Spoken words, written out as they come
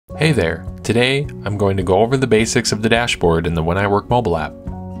Hey there, today I'm going to go over the basics of the dashboard in the When I Work mobile app.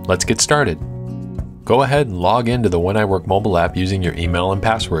 Let's get started. Go ahead and log into the When I Work mobile app using your email and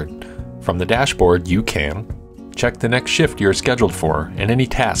password. From the dashboard, you can check the next shift you're scheduled for and any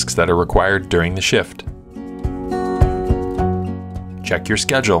tasks that are required during the shift. Check your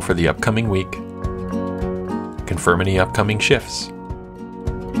schedule for the upcoming week. Confirm any upcoming shifts.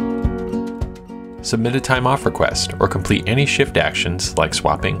 Submit a time off request or complete any shift actions like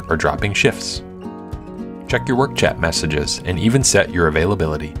swapping or dropping shifts. Check your work chat messages and even set your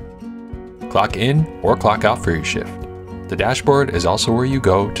availability. Clock in or clock out for your shift. The dashboard is also where you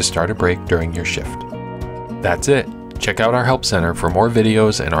go to start a break during your shift. That's it. Check out our Help Center for more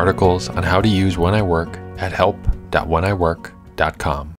videos and articles on how to use When I Work at help.wheniwork.com.